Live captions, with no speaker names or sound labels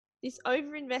This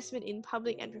overinvestment in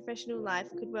public and professional life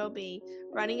could well be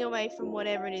running away from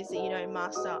whatever it is that you don't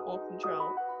master or control.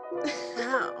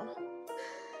 Wow.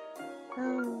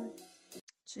 Oh,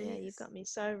 Yeah, jeez. you've got me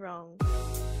so wrong.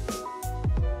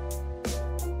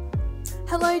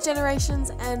 Hello, generations,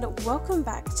 and welcome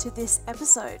back to this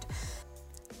episode.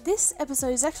 This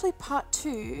episode is actually part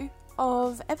 2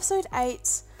 of episode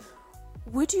 8,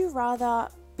 Would You Rather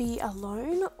Be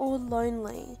Alone or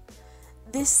Lonely?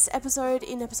 This episode,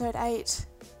 in episode 8,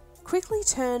 quickly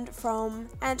turned from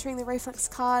answering the reflex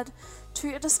card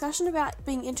to a discussion about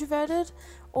being introverted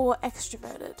or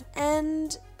extroverted.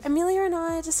 And Amelia and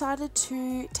I decided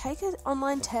to take an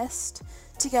online test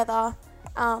together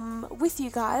with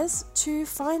you guys to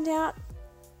find out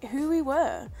who we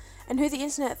were and who the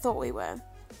internet thought we were.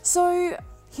 So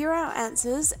here are our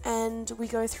answers, and we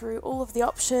go through all of the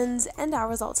options and our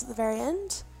results at the very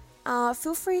end.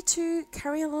 Feel free to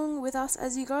carry along with us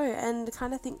as you go and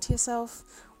kind of think to yourself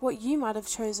what you might have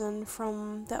chosen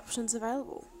from the options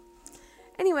available.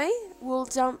 Anyway, we'll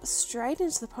jump straight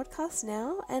into the podcast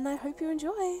now, and I hope you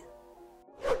enjoy.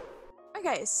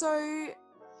 Okay, so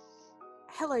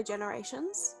hello,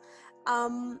 generations.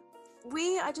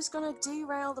 We are just going to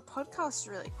derail the podcast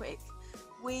really quick.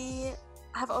 We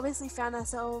have obviously found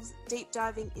ourselves deep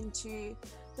diving into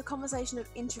the conversation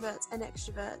of introverts and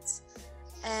extroverts,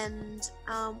 and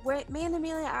me and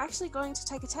Amelia are actually going to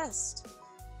take a test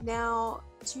now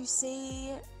to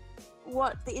see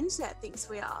what the internet thinks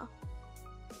we are.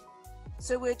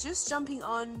 So we're just jumping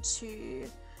on to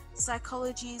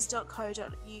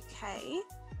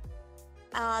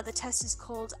psychologies.co.uk. The test is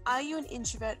called, Are you an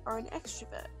introvert or an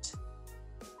extrovert?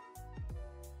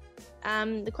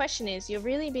 The question is, you're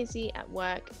really busy at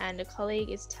work and a colleague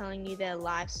is telling you their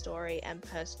life story and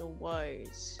personal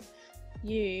woes.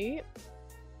 You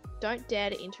don't dare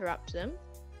to interrupt them.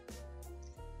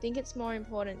 Think it's more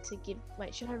important to give...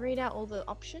 Wait, should I read out all the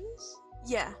options?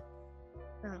 Yeah.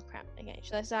 Oh, crap. Okay,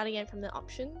 should I start again from the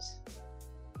options?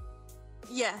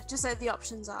 Yeah, just say the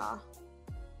options are.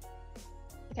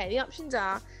 Okay, the options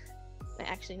are... Wait,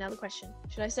 actually, another question.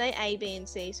 Should I say A, B, and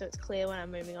C so it's clear when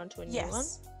I'm moving on to a new one?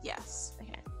 Yes.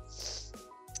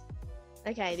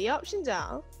 Okay, the options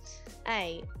are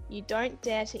A, you don't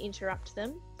dare to interrupt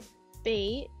them.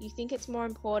 B, you think it's more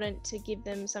important to give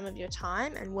them some of your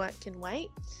time and work can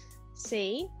wait.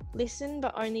 C, listen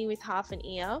but only with half an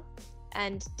ear.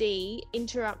 And D,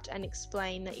 interrupt and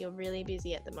explain that you're really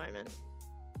busy at the moment.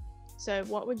 So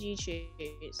what would you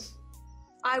choose?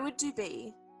 I would do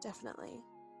B, definitely.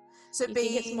 So you B...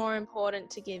 think it's more important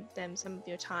to give them some of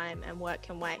your time and work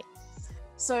can wait?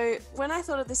 So when I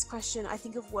thought of this question, I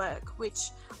think of work, which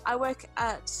I work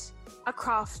at a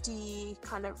crafty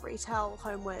kind of retail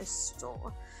homeware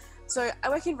store. So I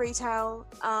work in retail,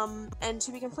 and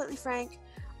to be completely frank,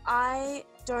 I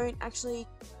don't actually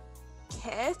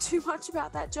care too much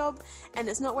about that job, and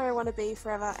it's not where I want to be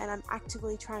forever, and I'm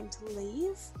actively trying to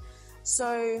leave.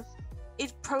 So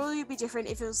it'd probably be different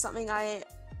if it was something I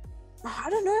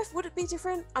don't know, would it be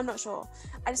different? I'm not sure.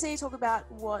 I just need to talk about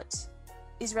what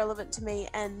is relevant to me,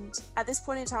 and at this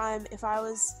point in time, if I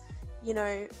was,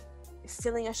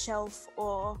 filling a shelf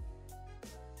or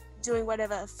doing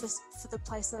whatever for the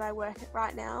place that I work at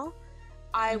right now,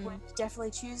 I would definitely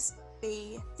choose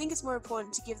B. Think it's more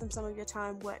important to give them some of your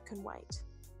time, work can wait.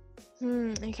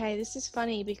 Okay, this is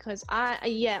funny because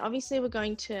obviously we're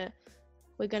going to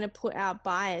put our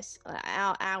bias,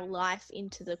 our life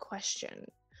into the question,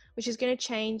 which is going to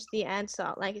change the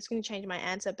answer. Like, it's going to change my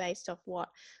answer based off what,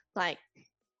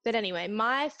 but anyway,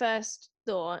 my first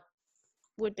thought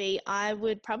would be I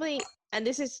would probably, and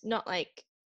this is not like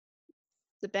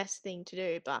the best thing to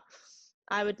do, but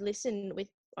I would listen with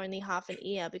only half an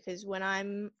ear, because when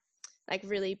I'm like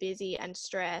really busy and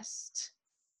stressed,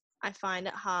 I find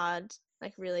it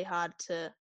really hard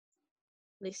to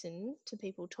listen to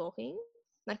people talking.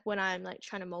 Like when I'm like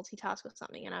trying to multitask or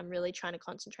something and I'm really trying to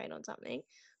concentrate on something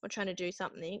or trying to do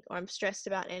something, or I'm stressed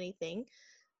about anything,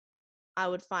 I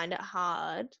would find it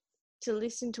hard to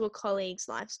listen to a colleague's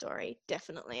life story.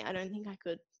 Definitely. I don't think I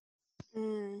could.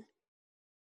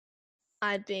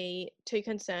 I'd be too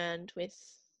concerned with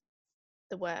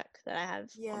the work that I have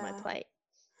on my plate.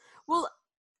 Well,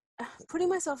 putting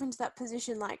myself into that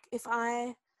position, like if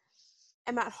I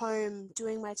am at home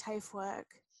doing my TAFE work,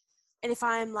 and if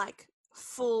I'm like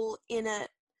full in it,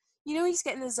 you just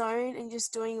get in the zone and you're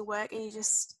just doing your work and you're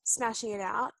just smashing it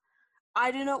out,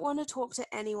 I do not want to talk to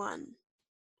anyone.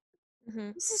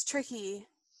 Mm-hmm. This is tricky.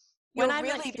 When I'm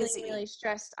really feeling really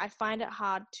stressed, I find it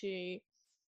hard to...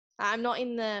 I'm not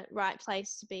in the right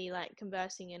place to be like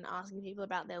conversing and asking people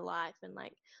about their life, and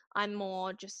like I'm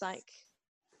more just like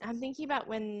I'm thinking about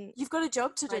when, You've got a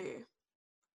job to my- do.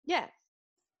 yeah,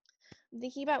 I'm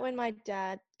thinking about when my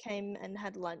dad came and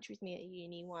had lunch with me at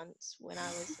uni once when I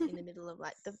was in the middle of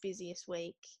like the busiest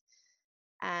week.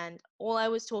 And all I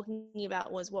was talking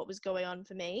about was what was going on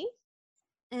for me.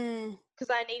 Mm, Because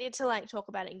I needed to like talk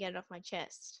about it and get it off my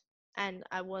chest. And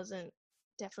I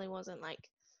definitely wasn't like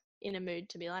in a mood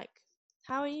to be like,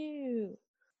 how are you?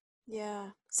 yeah.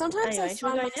 Sometimes I Anyway, should we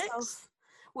find go myself, next?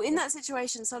 well, in that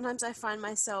situation, sometimes I find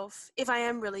myself, if I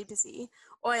am really busy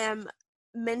or I am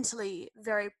mentally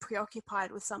very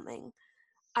preoccupied with something,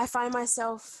 I find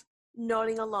myself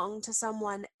nodding along to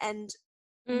someone and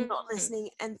not Mm. listening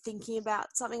and thinking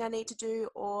about something I need to do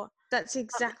or That's something.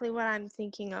 exactly what I'm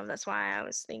thinking of. That's why I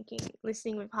was thinking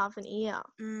listening with half an ear.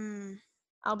 Mm,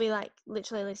 I'll be like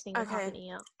literally listening with half okay. an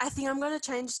ear. I think I'm going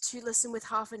to change to listen with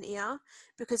half an ear,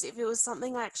 because if it was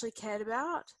something I actually cared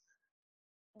about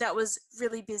that was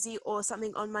really busy or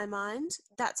something on my mind,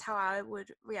 that's how I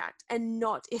would react, and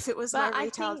not if it was my But I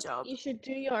retail think job. you should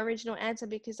do your original answer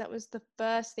because that was the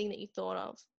first thing that you thought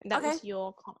of. And that Okay. was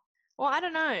your well, I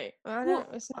don't know. I Well,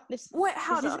 don't it's not this wait, this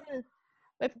hold isn't up.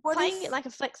 we're What playing if, it like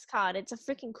a flex card. It's a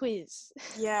freaking quiz.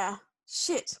 yeah,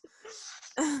 shit.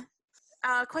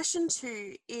 Question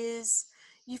 2 is,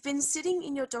 you've been sitting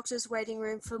in your doctor's waiting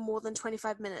room for more than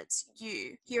 25 minutes.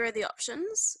 Here are the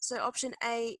options. So option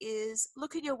A is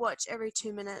look at your watch every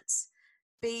 2 minutes.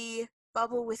 B,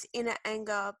 bubble with inner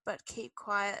anger but keep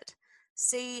quiet.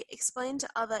 C, explain to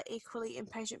other equally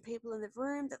impatient people in the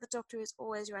room that the doctor is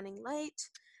always running late.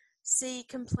 C,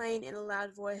 complain in a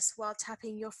loud voice while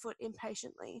tapping your foot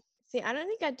impatiently. See, I don't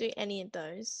think I'd do any of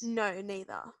those. No,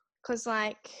 neither. Because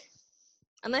like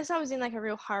unless I was in like a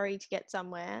real hurry to get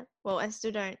somewhere, well, I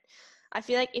still don't. I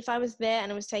feel like if I was there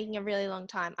and it was taking a really long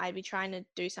time, I'd be trying to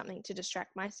do something to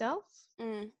distract myself.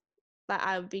 Mm. Like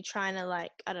I would be trying to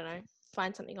like, I don't know,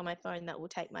 find something on my phone that will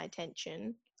take my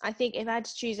attention. I think if I had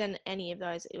to choose any of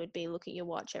those, it would be look at your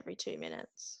watch every 2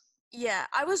 minutes. Yeah,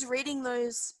 I was reading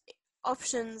those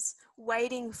options,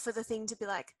 waiting for the thing to be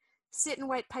like, sit and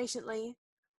wait patiently.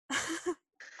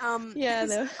 Yeah,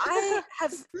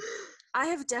 Because no. I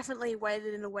have definitely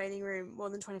waited in a waiting room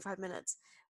more than 25 minutes.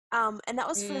 And that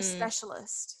was for a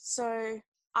specialist. So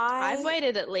I've I,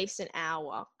 waited at least an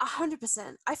hour.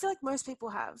 100%, I feel like most people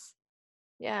have.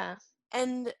 Yeah.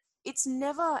 And it's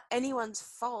never anyone's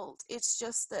fault. It's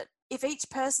just that if each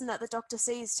person that the doctor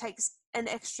sees takes an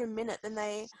extra minute than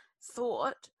they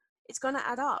thought, it's going to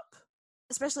add up.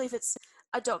 Especially if it's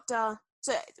a doctor.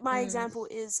 So my example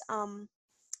is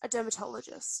a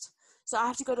dermatologist. So I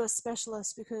have to go to a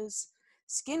specialist because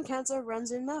skin cancer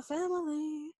runs in my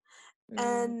family.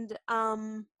 And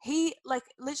he, like,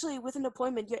 literally with an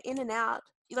appointment, you're in and out.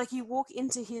 Like, you walk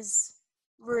into his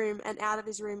room and out of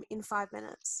his room in 5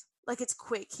 minutes. Like, it's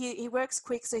quick. He works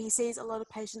quick, so he sees a lot of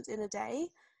patients in a day.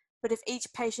 But if each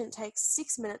patient takes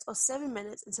 6 minutes or 7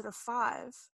 minutes instead of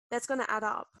 5, that's going to add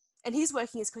up. And he's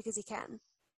working as quick as he can.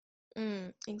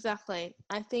 Exactly.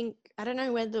 I think, I don't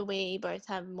know whether we both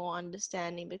have more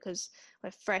understanding because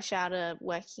we're fresh out of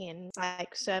working in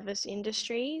like service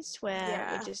industries where we're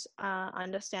Yeah. just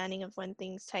understanding of when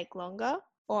things take longer,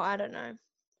 or I don't know.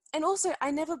 And also,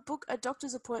 I never book a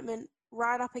doctor's appointment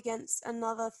right up against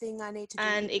another thing I need to do.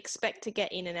 And expect to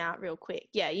get in and out real quick.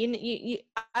 Yeah,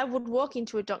 I would walk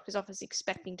into a doctor's office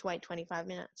expecting to wait 25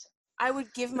 minutes. I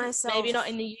would give myself... Maybe not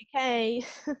in the UK.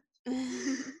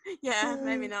 Yeah,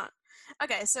 maybe not.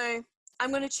 Okay, so I'm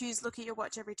going to choose look at your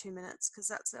watch every 2 minutes because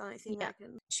that's the only thing I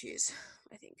can choose,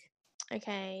 I think.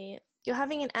 Okay. You're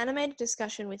having an animated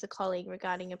discussion with a colleague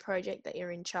regarding a project that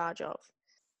you're in charge of.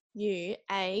 You,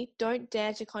 A, don't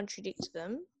dare to contradict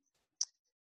them.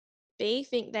 B,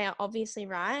 think they are obviously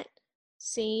right.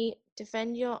 C,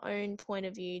 defend your own point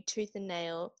of view tooth and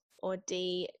nail. Or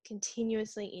D,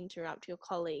 continuously interrupt your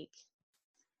colleague.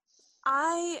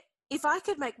 If I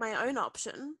could make my own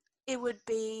option, it would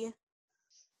be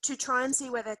to try and see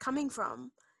where they're coming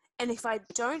from. And if I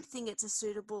don't think it's a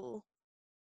suitable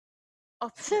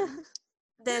option,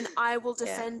 then I will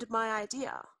defend my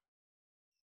idea.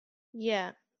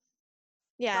 Yeah.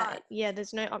 Yeah, But, yeah,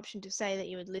 there's no option to say that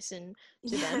you would listen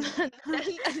to them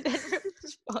and then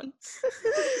respond.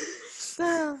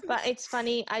 But it's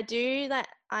funny, I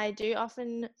do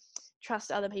often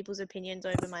trust other people's opinions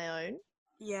over my own.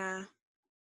 Yeah.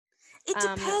 It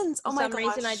depends. For Oh my some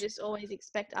reason, I gosh. just always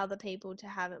expect other people to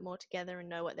have it more together and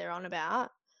know what they're on about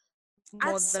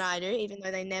more than I do, even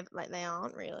though they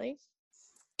aren't really.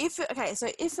 If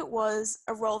it was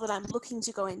a role that I'm looking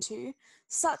to go into,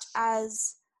 such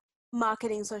as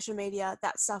marketing, social media,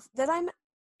 that stuff that I'm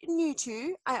new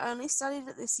to, I only studied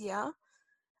it this year,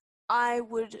 I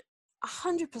would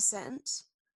 100%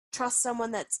 trust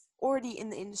someone that's already in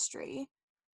the industry,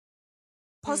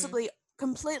 possibly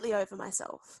completely over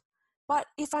myself. But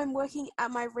if I'm working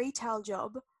at my retail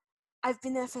job, I've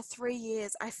been there for 3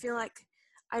 years. I feel like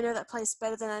I know that place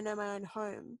better than I know my own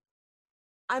home.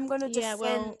 I'm going to Yeah, defend.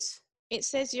 well, it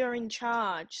says you're in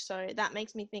charge, so that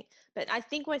makes me think. But I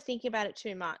think we're thinking about it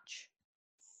too much.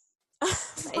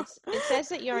 It says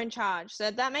that you're in charge,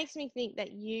 so that makes me think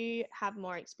that you have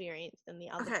more experience than the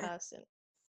other Okay. person.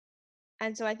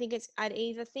 And so I think I'd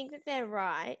either think that they're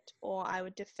right, or I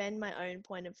would defend my own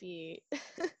point of view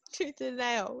tooth and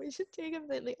nail, which are two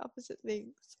completely opposite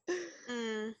things.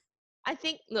 I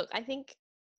think,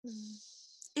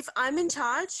 If I'm in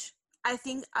charge, I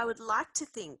think I would like to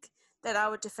think that I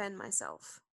would defend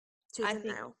myself tooth and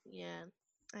nail. Yeah,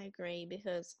 I agree,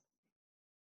 because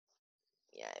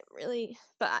yeah, really,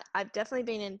 but I've definitely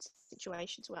been in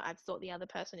situations where I've thought the other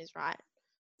person is right.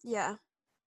 Yeah.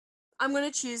 I'm going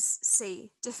to choose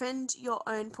C, defend your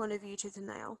own point of view tooth and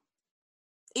nail.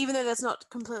 Even though that's not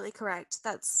completely correct,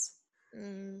 that's,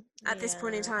 at this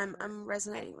point in time, I'm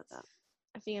resonating with that.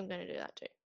 I think I'm going to do that too.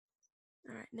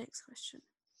 All right, next question.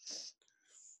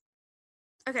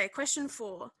 Okay, question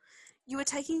 4. You were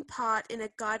taking part in a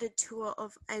guided tour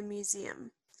of a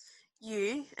museum.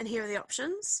 You, and here are the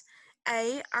options,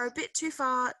 A, are a bit too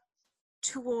far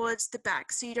towards the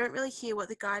back so you don't really hear what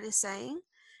the guide is saying.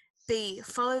 B,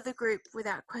 follow the group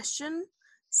without question.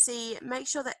 C, make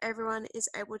sure that everyone is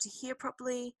able to hear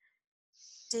properly.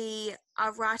 D,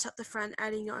 are right up the front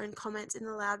adding your own comments in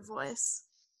a loud voice.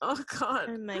 Oh God.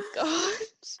 Oh my God.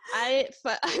 I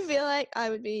feel like I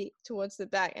would be towards the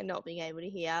back and not being able to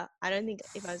hear. I don't think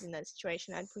if I was in that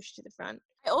situation, I'd push to the front.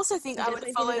 I also think I would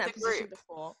follow the group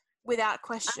before. without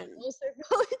question. I also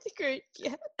follow the group,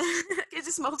 yeah. Is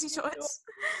this multi-choice?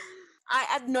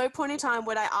 At no point in time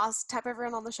would I tap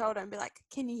everyone on the shoulder and be like,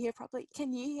 can you hear properly?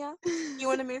 Can you hear? You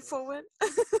want to move forward?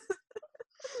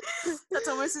 That's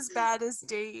almost as bad as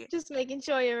D. Just making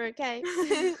sure you're okay.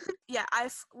 Yeah, I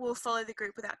will follow the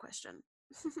group without question.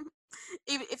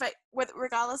 Even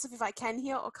regardless of if I can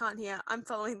hear or can't hear, I'm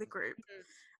following the group.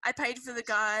 I paid for the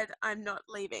guide. I'm not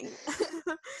leaving.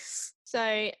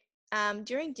 So,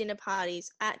 during dinner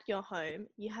parties at your home,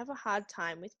 you have a hard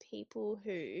time with people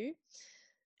who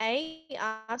A,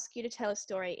 ask you to tell a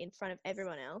story in front of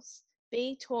everyone else,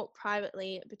 B, talk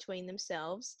privately between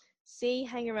themselves, C,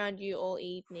 hang around you all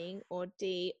evening, or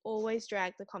D, always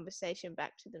drag the conversation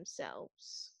back to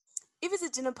themselves. If it's a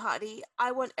dinner party,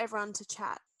 I want everyone to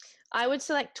chat. I would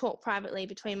select talk privately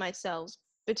between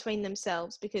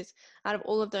themselves, because out of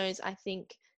all of those, I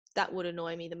think that would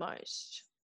annoy me the most.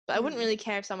 But I wouldn't really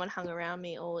care if someone hung around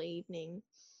me all evening.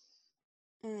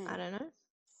 I don't know.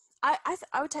 I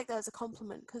would take that as a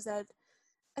compliment, because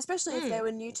especially if they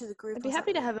were new to the group. I'd be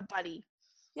happy to have a buddy.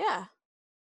 Yeah.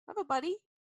 Have a buddy.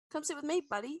 Come sit with me,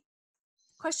 buddy.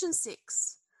 Question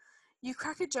 6. You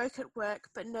crack a joke at work,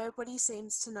 but nobody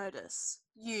seems to notice.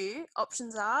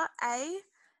 Options are A,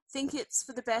 think it's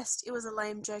for the best, it was a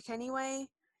lame joke anyway.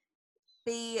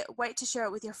 B, wait to share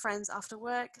it with your friends after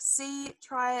work. C,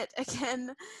 try it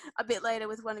again a bit later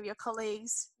with one of your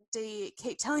colleagues. D,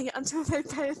 keep telling it until they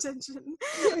pay attention.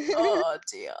 Oh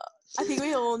dear. I think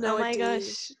we all know. Oh my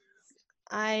gosh.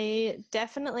 I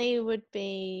definitely would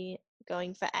be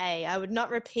going for A. I would not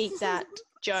repeat that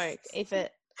joke if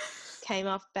it came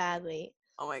off badly.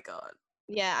 Oh my God.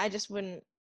 Yeah, I just wouldn't.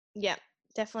 Yeah,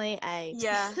 definitely A.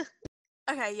 Yeah.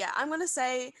 Okay, yeah, I'm going to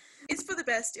say it's for the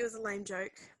best, it was a lame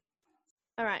joke.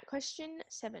 All right, question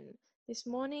 7. This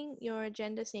morning, your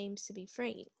agenda seems to be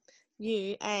free.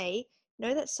 You, A,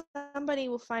 know that somebody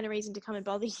will find a reason to come and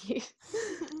bother you.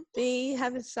 B,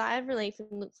 have a sigh of relief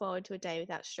and look forward to a day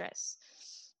without stress.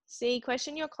 C,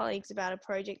 question your colleagues about a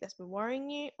project that's been worrying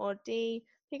you. Or D,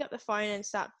 pick up the phone and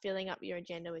start filling up your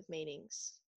agenda with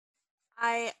meetings.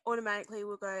 I automatically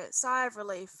will go sigh of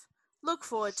relief, look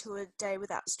forward to a day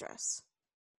without stress.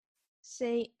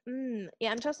 See,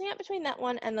 yeah, I'm tossing up between that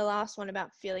one and the last one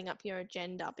about filling up your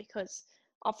agenda, because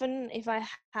often if I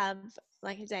have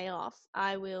like a day off,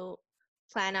 I will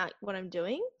plan out what I'm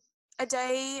doing. A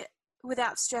day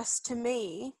without stress to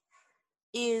me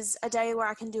is a day where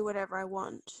I can do whatever I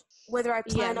want, whether I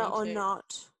plan it or not.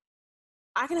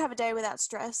 I can have a day without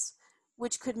stress,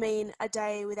 which could mean a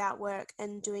day without work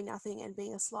and doing nothing and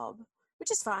being a slob,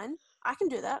 which is fine. I can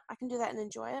do that. I can do that and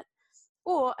enjoy it.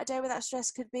 Or a day without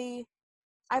stress could be,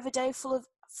 I have a day full of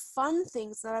fun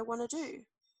things that I want to do,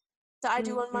 that I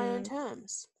do on my own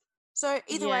terms. So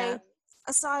either way,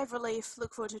 a sigh of relief,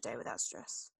 look forward to a day without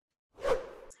stress.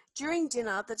 During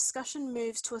dinner, the discussion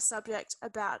moves to a subject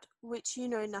about which you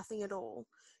know nothing at all.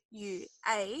 You,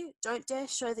 A, don't dare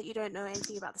show that you don't know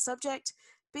anything about the subject.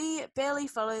 B, barely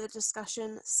follow the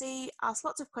discussion. C, ask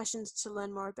lots of questions to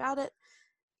learn more about it.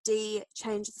 D,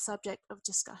 change the subject of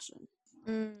discussion.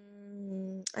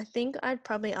 I think I'd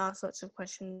probably ask lots of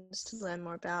questions to learn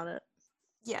more about it.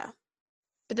 Yeah.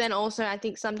 But then also I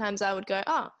think sometimes I would go,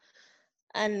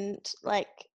 and like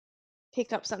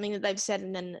pick up something that they've said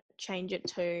and then change it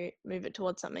to move it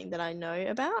towards something that I know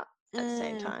about at the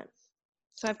same time.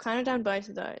 So I've kind of done both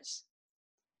of those.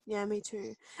 Yeah, me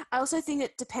too. I also think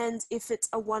it depends if it's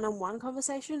a one-on-one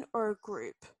conversation or a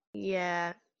group.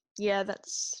 Yeah,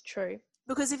 that's true.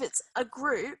 Because if it's a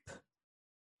group,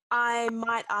 I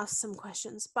might ask some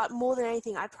questions, but more than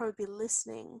anything, I'd probably be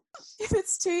listening. If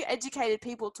it's two educated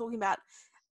people talking about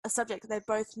a subject that they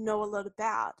both know a lot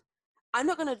about, I'm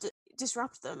not going to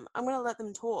disrupt them. I'm going to let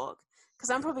them talk because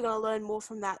I'm probably going to learn more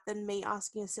from that than me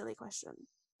asking a silly question.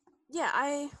 Yeah,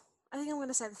 I think I'm going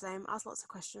to say the same. Ask lots of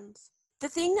questions. The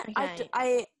thing Okay.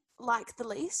 I like the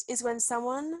least is when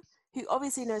someone who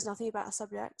obviously knows nothing about a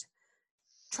subject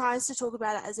tries to talk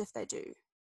about it as if they do.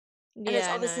 Yeah, And it's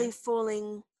I obviously know.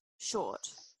 falling short.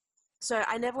 So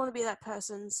I never want to be that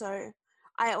person. So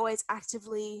I always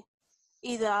actively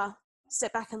either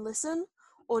step back and listen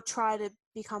or try to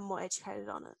become more educated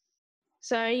on it.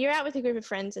 So you're out with a group of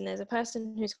friends and there's a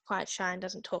person who's quite shy and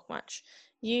doesn't talk much.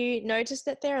 You notice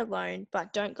that they're alone,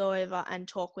 but don't go over and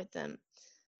talk with them.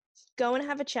 Go and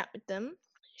have a chat with them,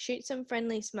 shoot some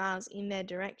friendly smiles in their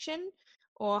direction,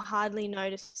 or hardly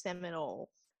notice them at all.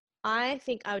 I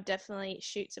think I would definitely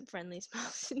shoot some friendly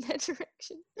smiles in their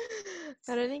direction.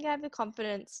 I don't think I have the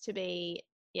confidence to be,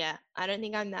 I don't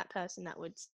think I'm that person that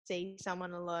would see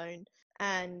someone alone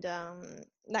and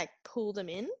like pull them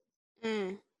in.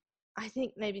 I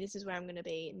think maybe this is where I'm going to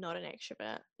be not an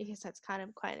extrovert because that's kind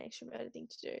of quite an extroverted thing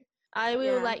to do. I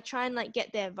will like try and like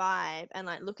get their vibe and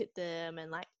like look at them and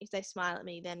like if they smile at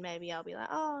me, then maybe I'll be like,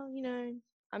 oh,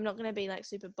 I'm not going to be like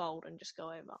super bold and just go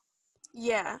over.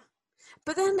 Yeah.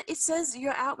 But then it says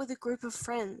you're out with a group of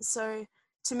friends. So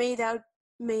to me, that would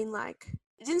mean like,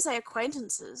 it didn't say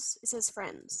acquaintances, it says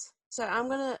friends. So I'm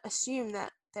going to assume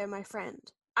that they're my friend.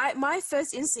 My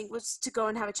first instinct was to go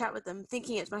and have a chat with them,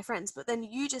 thinking it's my friends. But then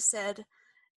you just said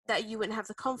that you wouldn't have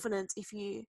the confidence if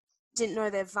you didn't know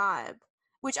their vibe,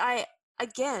 which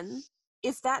again,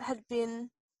 if that had been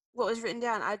what was written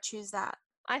down, I'd choose that.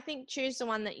 I think choose the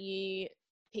one that you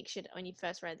pictured when you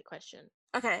first read the question.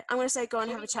 Okay, I'm going to say go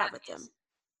and have a chat with them.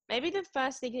 Maybe the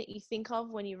first thing that you think of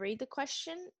when you read the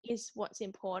question is what's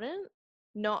important,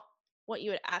 not what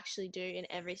you would actually do in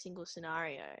every single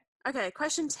scenario. Okay,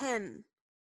 question 10.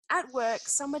 At work,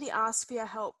 somebody asks for your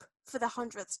help for the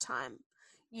 100th time.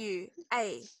 You,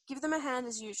 A, give them a hand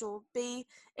as usual. B,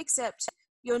 accept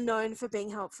you're known for being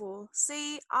helpful.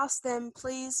 C, ask them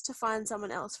please to find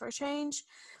someone else for a change.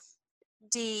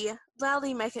 D,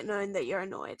 loudly make it known that you're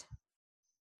annoyed.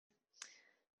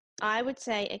 I would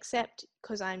say accept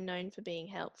because I'm known for being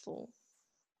helpful.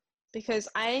 Because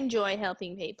I enjoy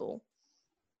helping people.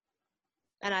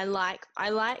 And I like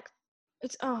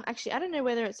it's actually I don't know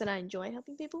whether it's that I enjoy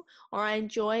helping people or I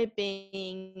enjoy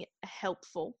being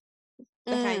helpful.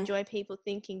 Like I enjoy people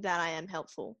thinking that I am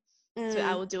helpful. So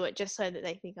I will do it just so that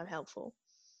they think I'm helpful.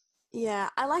 Yeah,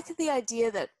 I like the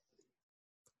idea that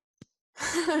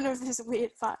I don't know if this is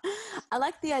weird, but I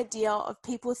like the idea of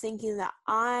people thinking that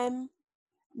I'm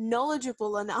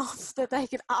knowledgeable enough that they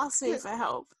could ask me for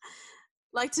help.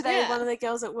 Like today, one of the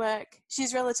girls at work,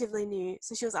 she's relatively new,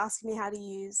 so she was asking me how to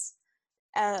use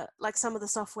like some of the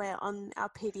software on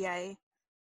our PDA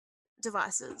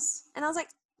devices. And I was like,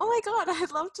 oh my God,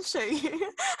 I'd love to show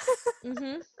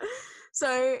you.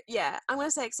 So yeah, I'm going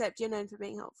to say accept you're known for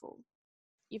being helpful.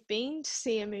 You've been to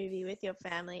see a movie with your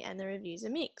family and the reviews are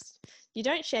mixed. You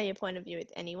don't share your point of view with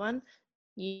anyone.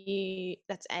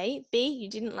 That's A. B, you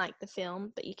didn't like the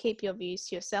film, but you keep your views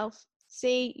to yourself.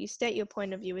 C, you state your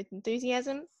point of view with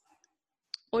enthusiasm.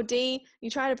 Or D, you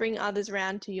try to bring others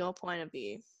around to your point of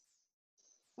view.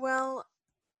 Well,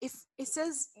 if it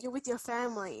says you're with your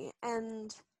family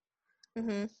and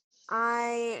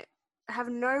I have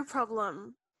no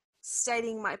problem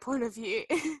stating my point of view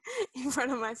in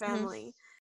front of my family.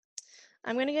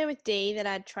 I'm going to go with D, that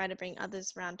I'd try to bring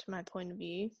others around to my point of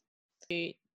view,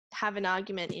 to have an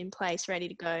argument in place ready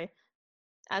to go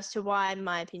as to why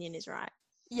my opinion is right.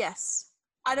 Yes.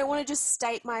 I don't want to just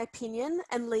state my opinion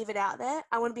and leave it out there.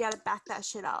 I want to be able to back that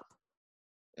shit up.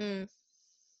 Okay,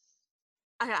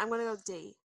 I'm going to go with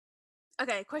D.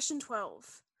 Okay, question 12.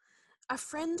 A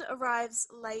friend arrives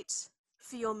late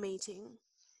for your meeting.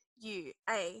 You,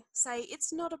 A, say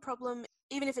it's not a problem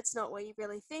even if it's not what you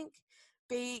really think.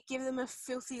 B, give them a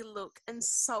filthy look and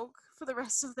sulk for the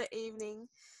rest of the evening.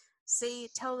 C,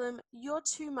 tell them you're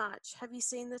too much. Have you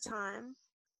seen the time?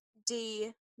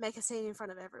 D, make a scene in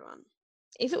front of everyone?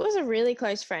 If it was a really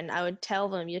close friend, I would tell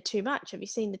them, you're too much. Have you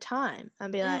seen the time?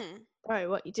 I'd be like, bro,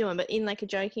 what you doing? But in like a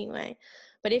joking way.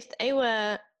 But if they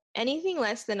were anything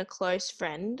less than a close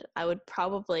friend, I would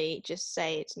probably just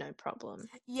say it's no problem.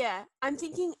 Yeah, I'm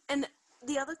thinking, and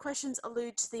the other questions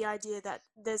allude to the idea that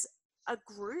there's a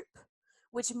group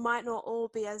which might not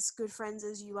all be as good friends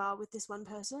as you are with this one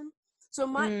person. So it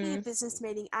might be a business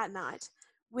meeting at night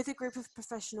with a group of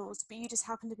professionals, but you just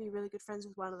happen to be really good friends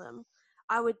with one of them.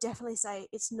 I would definitely say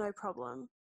it's no problem.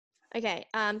 Okay,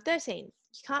 13. You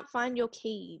can't find your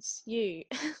keys. You.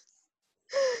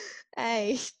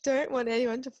 A, don't want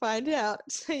anyone to find out,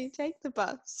 so you take the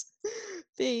bus.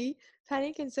 B,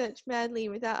 panic and search madly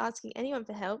without asking anyone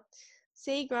for help.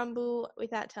 C, grumble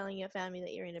without telling your family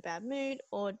that you're in a bad mood.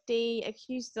 Or D,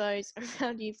 accuse those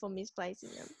around you for misplacing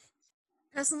them.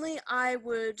 Personally, I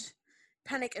would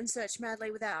panic and search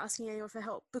madly without asking anyone for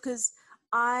help, because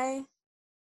I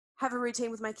have a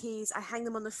routine with my keys. I hang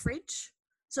them on the fridge.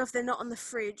 So if they're not on the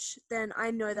fridge, then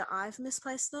I know that I've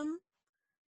misplaced them.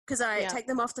 Because I take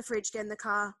them off the fridge, get in the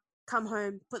car, come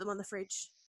home, put them on the fridge.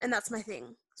 And that's my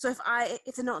thing. So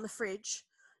if they're not on the fridge,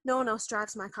 no one else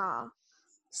drives my car.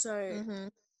 So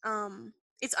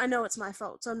I know it's my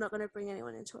fault, so I'm not going to bring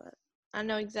anyone into it. I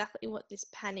know exactly what this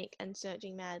panic and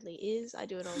searching madly is. I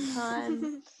do it all the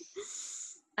time.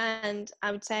 And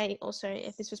I would say also,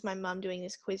 if this was my mum doing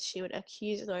this quiz, she would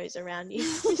accuse those around you.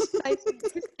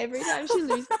 Every time she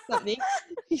loses something,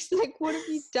 she's like, what have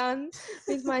you done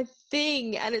with my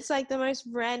thing? And it's like the most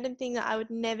random thing that I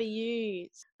would never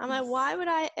use. I'm like, why would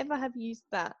I ever have used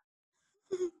that?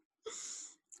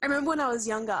 I remember when I was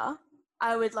younger,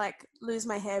 I would like lose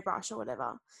my hairbrush or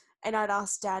whatever. And I'd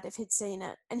ask Dad if he'd seen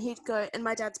it. And he'd go, and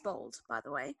my dad's bald, by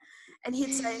the way. And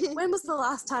he'd say, when was the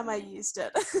last time I used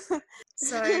it?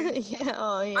 So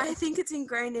I think it's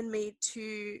ingrained in me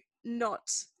to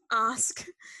not ask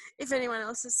if anyone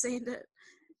else has seen it.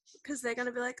 Because they're going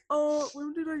to be like, oh,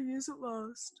 when did I use it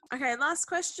last? Okay, last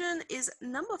question is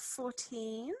number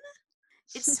 14.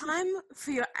 It's time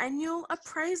for your annual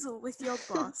appraisal with your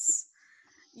boss.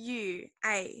 You,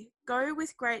 A, go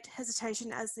with great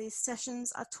hesitation as these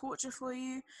sessions are torture for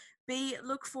you. B,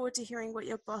 look forward to hearing what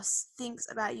your boss thinks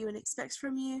about you and expects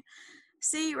from you.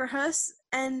 C, rehearse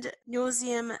and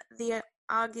nauseam the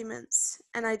arguments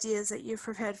and ideas that you've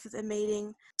prepared for the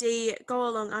meeting. D, go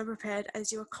along unprepared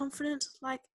as you are confident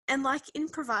like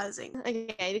improvising.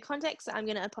 Okay, the context that I'm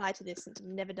going to apply to this, since I've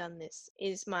never done this,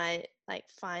 is my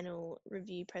final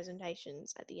review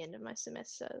presentations at the end of my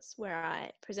semesters, where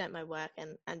I present my work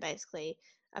and basically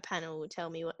a panel will tell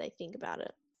me what they think about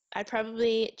it. I'd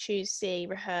probably choose C,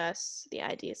 rehearse the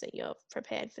ideas that you're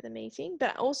prepared for the meeting,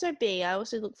 but also B, I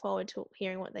also look forward to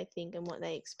hearing what they think and what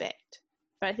they expect.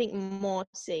 But I think more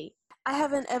C. I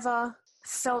haven't ever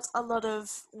felt a lot of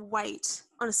weight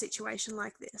on a situation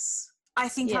like this. I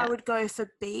think I would go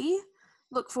for B.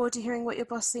 Look forward to hearing what your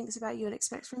boss thinks about you and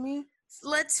expects from you.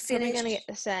 Let's finish. We're going to get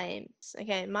the same.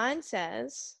 Okay, mine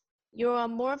says, you're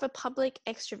more of a public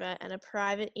extrovert and a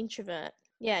private introvert.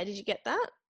 Yeah, did you get that?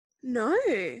 No.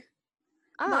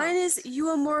 Oh. Mine is, you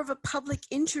are more of a public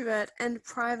introvert and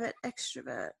private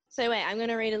extrovert. So wait, I'm going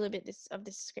to read a little bit of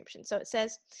this description. So it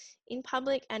says, in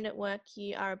public and at work,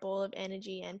 you are a ball of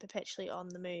energy and perpetually on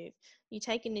the move. You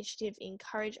take initiative,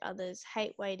 encourage others,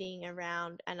 hate waiting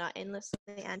around, and are endlessly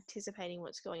anticipating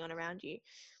what's going on around you.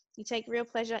 You take real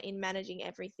pleasure in managing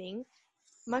everything,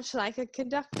 much like a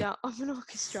conductor of an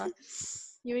orchestra.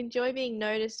 You enjoy being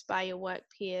noticed by your work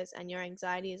peers, and your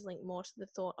anxiety is linked more to the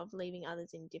thought of leaving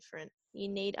others indifferent. You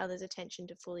need others' attention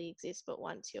to fully exist, but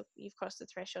once you've crossed the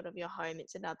threshold of your home,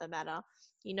 it's another matter.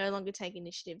 You no longer take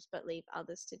initiatives, but leave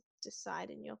others to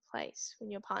decide in your place.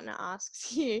 When your partner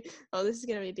asks you, oh, this is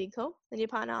going to be a big call. When your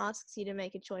partner asks you to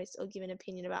make a choice or give an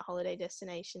opinion about holiday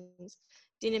destinations,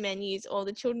 dinner menus, or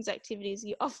the children's activities,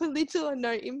 you offer little or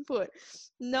no input.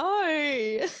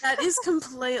 No. That is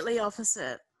completely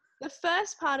opposite. The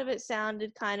first part of it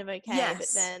sounded kind of okay, yes,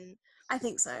 but then I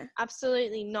think so.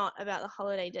 Absolutely not about the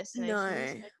holiday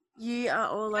destinations. No, you are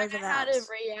all over that. How to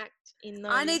react in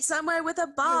those. I need somewhere with a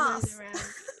bath.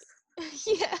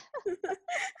 Yeah.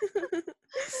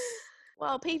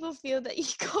 Well, people feel that you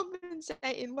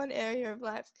compensate in one area of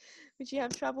life, which you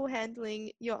have trouble handling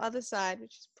your other side,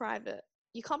 which is private.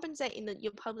 You compensate in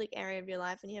your public area of your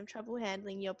life, and you have trouble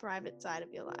handling your private side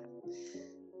of your life.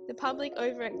 The public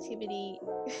overactivity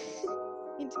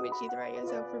into which you throw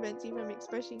yourself prevents you from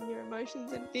expressing your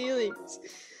emotions and feelings.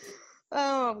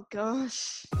 Oh,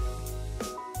 gosh.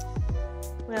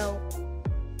 Well,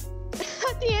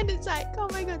 at the end it's like, oh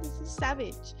my God, this is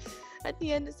savage. At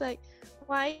the end it's like,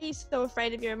 Why are you so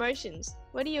afraid of your emotions?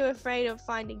 What are you afraid of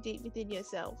finding deep within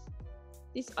yourself?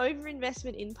 This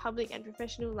overinvestment in public and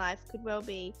professional life could well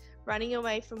be running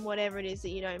away from whatever it is that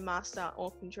you don't master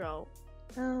or control.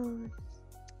 Oh,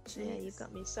 yeah, you've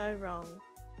got me so wrong,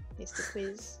 Mr.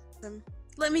 Quiz.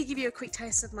 Let me give you a quick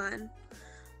taste of mine.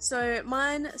 So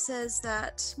mine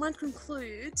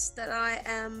concludes that I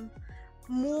am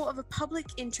more of a public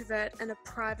introvert and a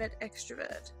private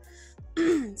extrovert.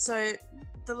 So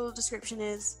the little description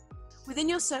is, within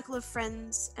your circle of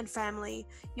friends and family,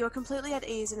 you are completely at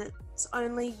ease and it's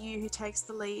only you who takes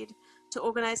the lead to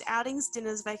organise outings,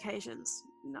 dinners, vacations.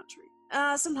 Not true.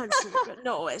 Sometimes true, but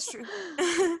not always true.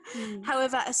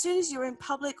 However, as soon as you're in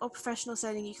public or professional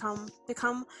setting, you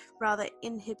become rather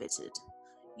inhibited.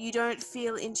 You don't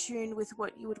feel in tune with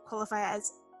what you would qualify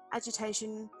as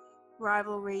agitation,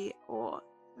 rivalry, or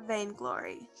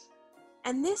vainglory.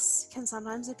 And this can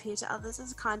sometimes appear to others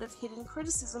as a kind of hidden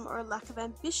criticism or a lack of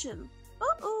ambition.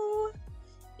 Uh-oh!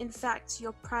 In fact,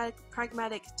 your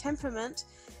pragmatic temperament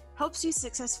helps you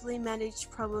successfully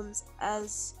manage problems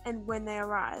as and when they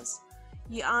arise.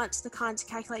 You aren't the kind to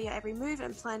calculate your every move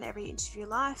and plan every inch of your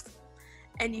life,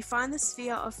 and you find the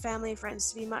sphere of family and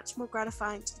friends to be much more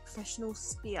gratifying to the professional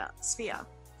sphere.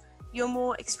 You're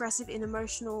more expressive in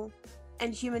emotional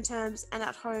and human terms, and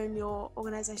at home your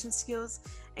organisation skills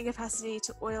and capacity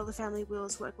to oil the family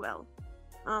wheels work well.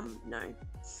 No.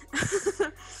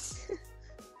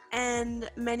 And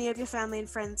many of your family and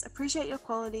friends appreciate your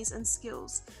qualities and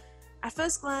skills. At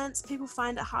first glance, people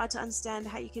find it hard to understand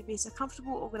how you could be so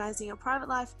comfortable organising your private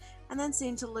life and then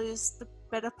seem to lose the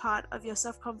better part of your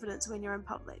self-confidence when you're in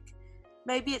public.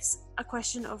 Maybe it's a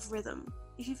question of rhythm.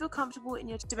 If you feel comfortable in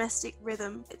your domestic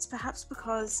rhythm, it's perhaps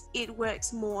because it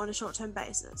works more on a short-term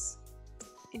basis.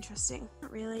 Interesting.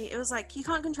 Not really. It was like, you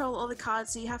can't control all the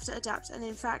cards, so you have to adapt, and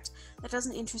in fact, that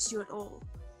doesn't interest you at all.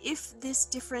 If this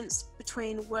difference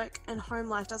between work and home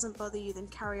life doesn't bother you, then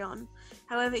carry on.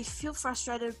 However, if you feel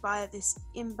frustrated by this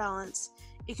imbalance,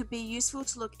 it could be useful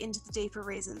to look into the deeper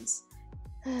reasons.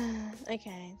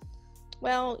 Okay.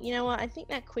 Well, you know what? I think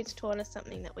that quiz taught us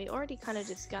something that we already kind of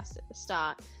discussed at the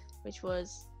start, which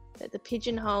was that the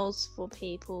pigeonholes for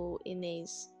people in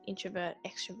these introvert,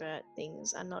 extrovert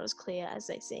things are not as clear as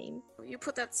they seem. You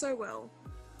put that so well.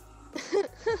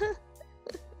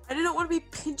 I do not want to be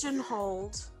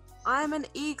pigeonholed. I am an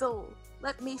eagle.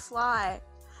 Let me fly.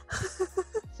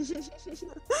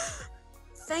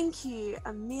 Thank you,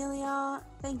 Amelia.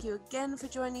 Thank you again for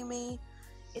joining me.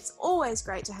 It's always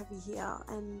great to have you here,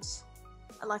 and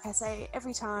like I say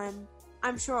every time,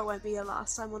 I'm sure it won't be your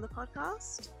last time on the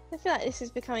podcast. I feel like this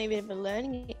is becoming a bit of a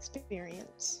learning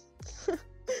experience.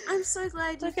 I'm so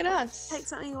glad you Look at us. take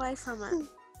something away from it.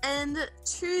 And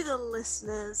to the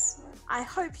listeners, I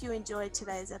hope you enjoyed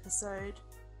today's episode.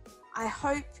 I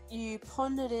hope you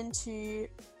pondered into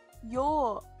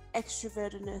your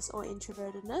extrovertedness or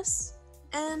introvertedness.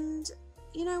 And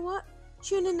you know what?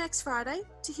 Tune in next Friday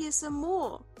to hear some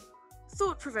more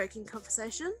thought-provoking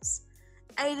conversations,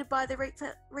 aided by the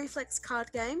Reflex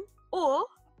card game, or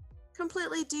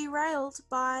completely derailed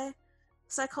by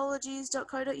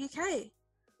psychologies.co.uk.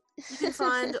 You can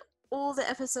find all the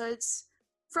episodes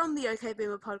from the OK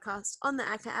Boomer podcast on the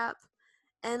Anchor app.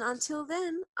 And until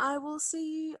then, I will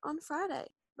see you on Friday.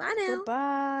 Bye now.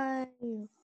 Goodbye.